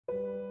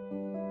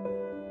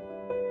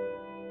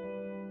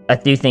I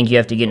do think you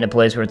have to get in a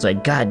place where it's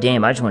like, God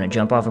damn, I just want to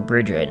jump off a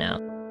bridge right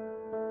now.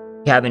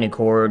 Having a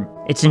cord,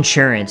 it's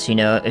insurance, you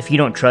know? If you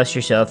don't trust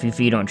yourself, if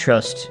you don't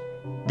trust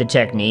the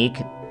technique,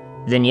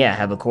 then yeah,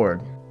 have a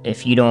cord.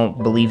 If you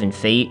don't believe in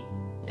fate,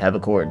 have a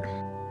cord.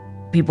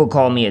 People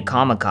call me a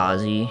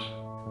kamikaze,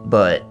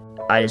 but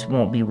I just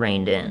won't be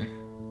reined in.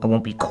 I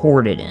won't be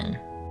corded in.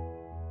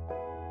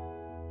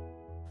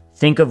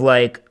 Think of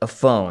like a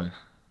phone.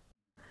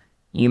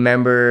 You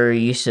remember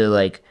you used to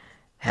like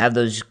have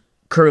those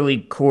curly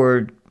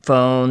cord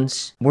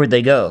phones? Where'd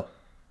they go?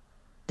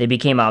 They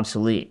became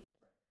obsolete.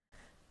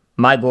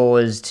 My goal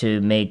is to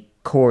make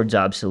cords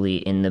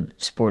obsolete in the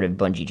sport of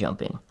bungee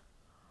jumping.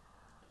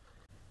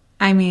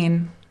 I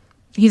mean,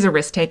 he's a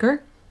risk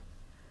taker.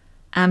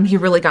 He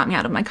really got me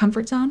out of my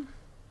comfort zone.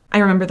 I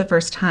remember the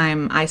first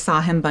time I saw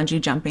him bungee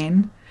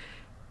jumping,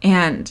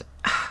 and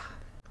I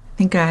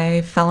think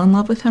I fell in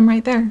love with him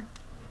right there.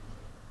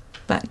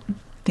 But I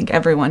think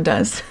everyone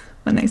does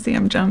when they see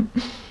him jump.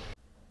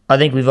 I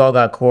think we've all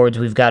got cords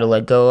we've got to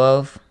let go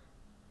of.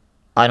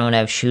 I don't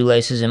have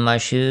shoelaces in my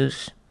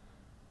shoes,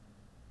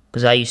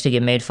 because I used to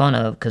get made fun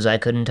of because I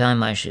couldn't tie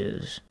my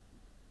shoes.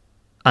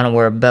 I don't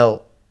wear a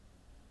belt,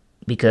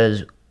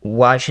 because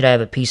why should I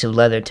have a piece of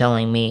leather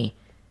telling me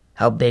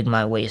how big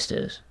my waist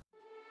is?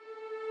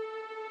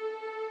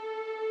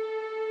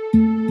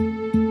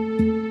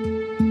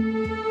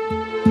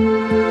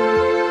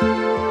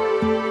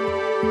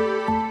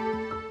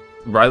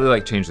 Riley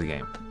like changed the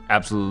game.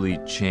 Absolutely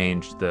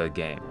changed the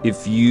game.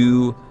 If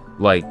you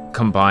like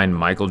combine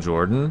Michael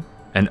Jordan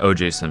and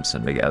O.J.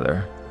 Simpson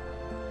together,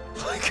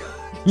 like,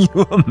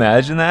 you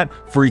imagine that?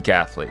 Freak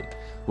athlete.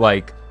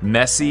 Like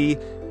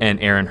Messi and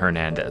Aaron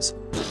Hernandez.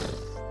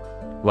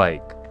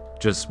 Like,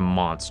 just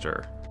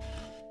monster.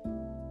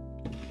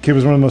 Kid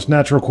was one of the most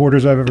natural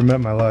quarters I've ever met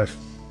in my life.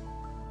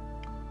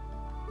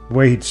 The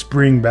way he'd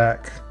spring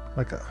back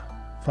like a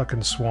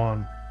fucking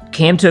swan.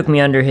 Cam took me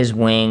under his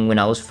wing when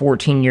I was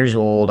 14 years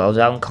old. I was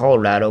out in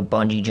Colorado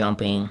bungee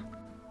jumping.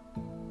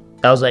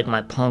 That was like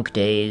my punk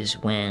days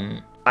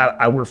when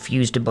I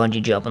refused to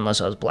bungee jump unless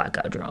I was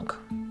blackout drunk.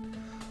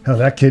 Hell,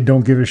 that kid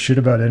don't give a shit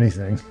about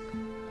anything.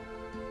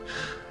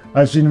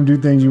 I've seen him do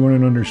things you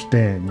wouldn't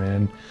understand,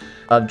 man.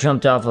 I've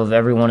jumped off of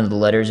every one of the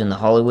letters in the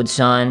Hollywood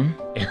sign.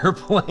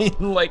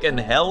 Airplane, like a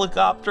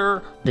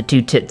helicopter. The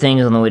two tit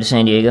things on the way to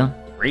San Diego.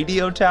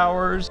 Radio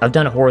towers. I've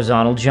done a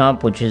horizontal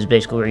jump, which is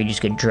basically where you just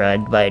get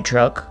dragged by a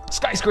truck.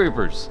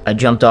 Skyscrapers. I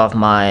jumped off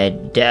my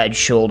dad's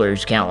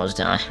shoulders countless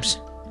times,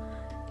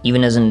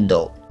 even as an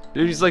adult.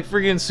 Dude, he's like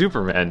freaking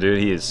Superman, dude.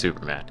 He is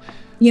Superman.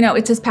 You know,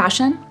 it's his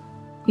passion.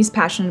 He's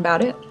passionate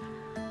about it.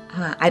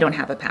 I don't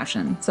have a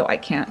passion, so I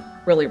can't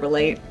really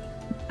relate.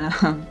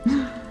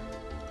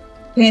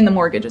 Paying the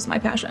mortgage is my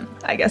passion,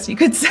 I guess you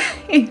could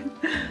say.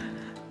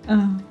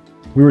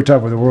 We were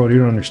top of the world, you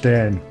don't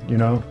understand, you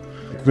know?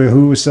 But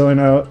who was selling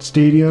out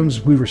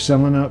stadiums? We were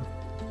selling out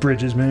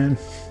bridges, man.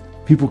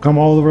 People come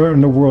all over in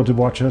the world to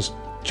watch us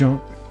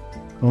jump.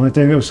 The only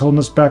thing that was holding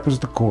us back was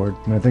the cord,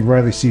 and I think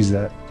Riley sees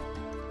that.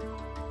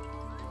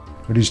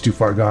 But he's too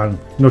far gone.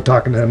 No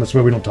talking to him, that's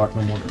why we don't talk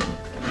no more.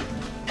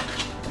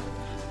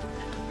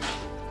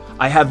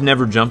 I have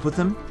never jumped with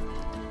him.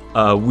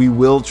 We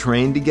will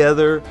train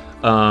together,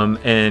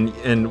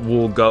 and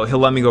we'll go. He'll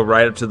let me go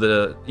right up to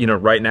the,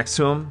 right next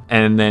to him,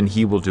 and then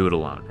he will do it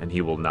alone, and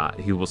he will not.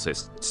 He will say,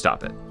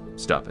 "Stop it,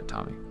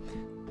 Tommy."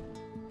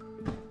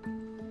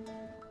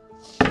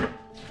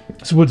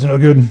 This wood's no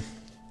good.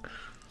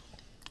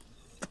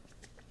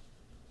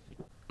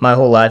 My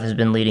whole life has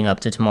been leading up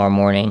to tomorrow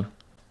morning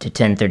to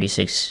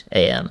 10:36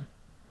 a.m.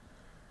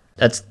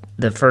 That's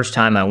the first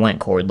time I went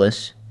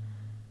cordless.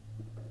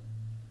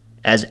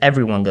 As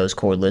everyone goes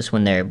cordless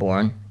when they're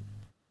born.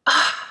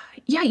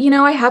 Yeah,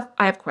 I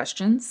have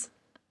questions.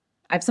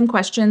 I have some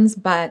questions,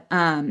 but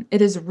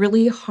it is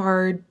really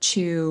hard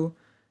to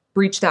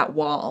breach that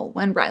wall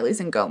when Riley's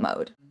in go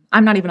mode.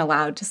 I'm not even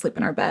allowed to sleep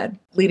in our bed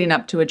leading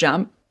up to a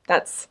jump.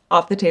 That's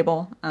off the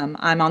table.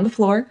 I'm on the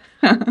floor.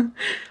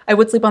 I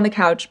would sleep on the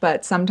couch,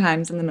 but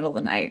sometimes in the middle of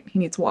the night, he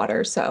needs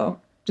water. So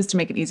just to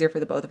make it easier for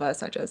the both of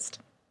us, I just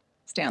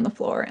stay on the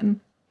floor and...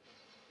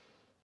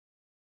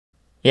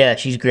 Yeah,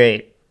 she's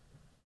great.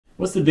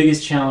 What's the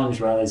biggest challenge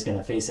Riley's going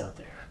to face out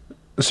there?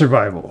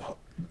 Survival.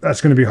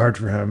 That's going to be hard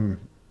for him.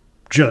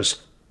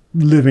 Just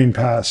living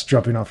past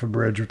jumping off a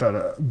bridge without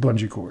a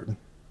bungee cord.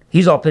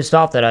 He's all pissed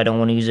off that I don't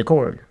want to use a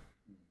cord.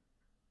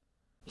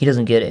 He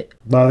doesn't get it.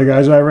 A lot of the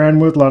guys I ran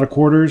with, a lot of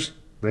quarters,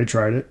 they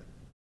tried it.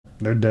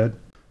 They're dead.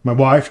 My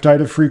wife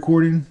died of free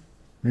cording,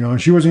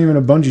 and she wasn't even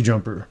a bungee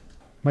jumper.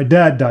 My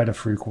dad died of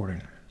free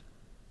cording.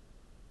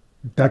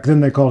 Back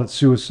then they called it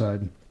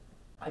suicide.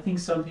 I think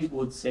some people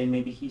would say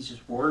maybe he's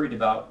just worried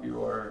about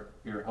your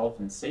health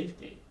and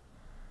safety.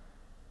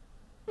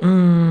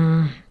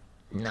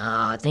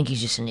 Nah, I think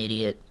he's just an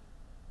idiot.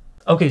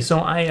 Okay,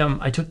 so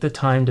I took the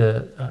time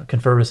to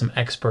confer with some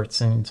experts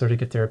and sort of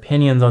get their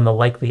opinions on the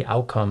likely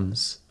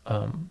outcomes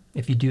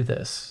if you do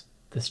this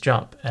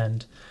jump.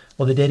 And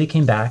well, the data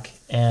came back,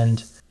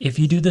 and if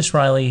you do this,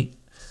 Riley,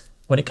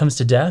 when it comes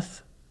to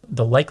death,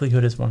 the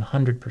likelihood is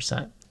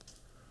 100%.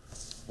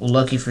 Well,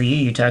 lucky for you,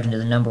 you're talking to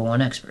the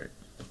 #1 expert.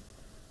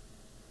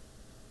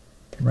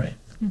 Right.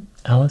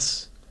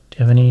 Alice, do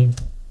you have any?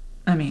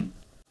 I mean,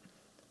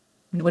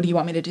 what do you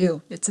want me to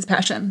do? It's his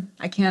passion.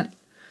 I can't.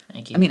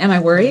 Thank you. I mean, am I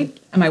worried?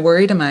 Am I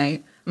worried? Am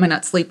I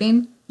not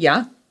sleeping?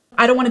 Yeah.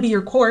 I don't want to be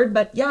your cord,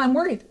 but yeah, I'm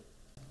worried.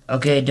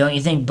 Okay, don't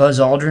you think Buzz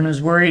Aldrin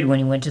was worried when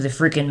he went to the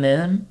freaking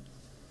moon?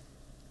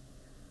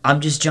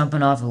 I'm just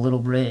jumping off a little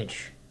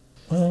bridge.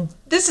 Well,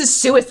 This is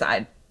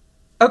suicide.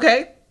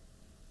 Okay?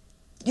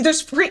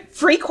 There's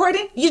free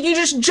cording. You're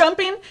just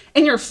jumping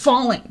and you're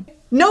falling.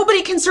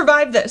 Nobody can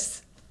survive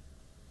this.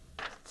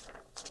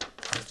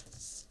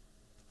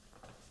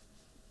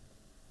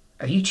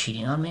 Are you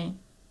cheating on me?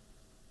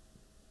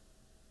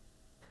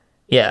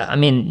 Yeah, I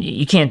mean,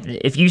 you can't...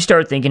 If you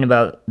start thinking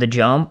about the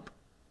jump,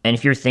 and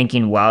if you're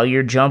thinking while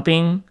you're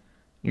jumping,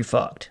 you're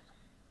fucked.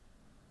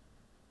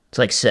 It's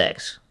like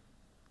sex.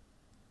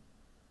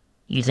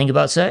 You think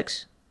about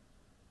sex?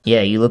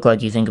 Yeah, you look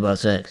like you think about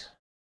sex.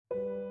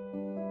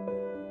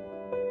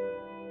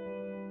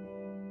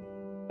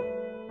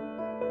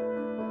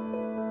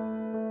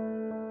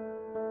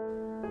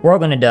 We're all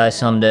gonna die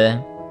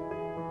someday.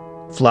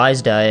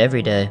 Flies die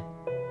every day.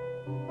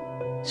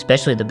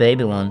 Especially the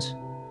baby ones.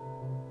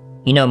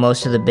 You know,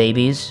 most of the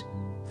babies,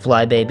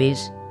 fly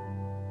babies,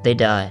 they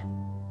die.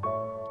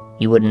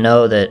 You wouldn't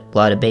know that a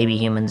lot of baby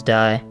humans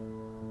die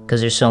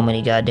because there's so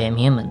many goddamn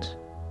humans.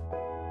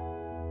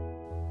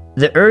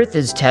 The Earth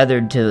is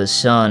tethered to a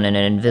sun and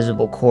an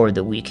invisible cord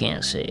that we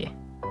can't see.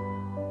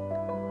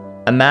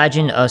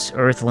 Imagine us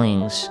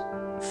Earthlings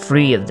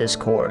free of this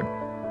cord,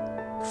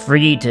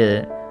 free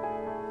to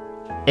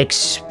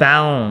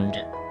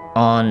expound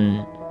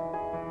on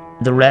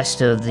the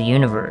rest of the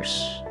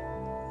universe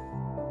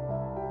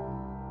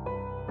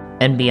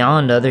and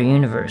beyond other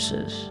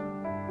universes.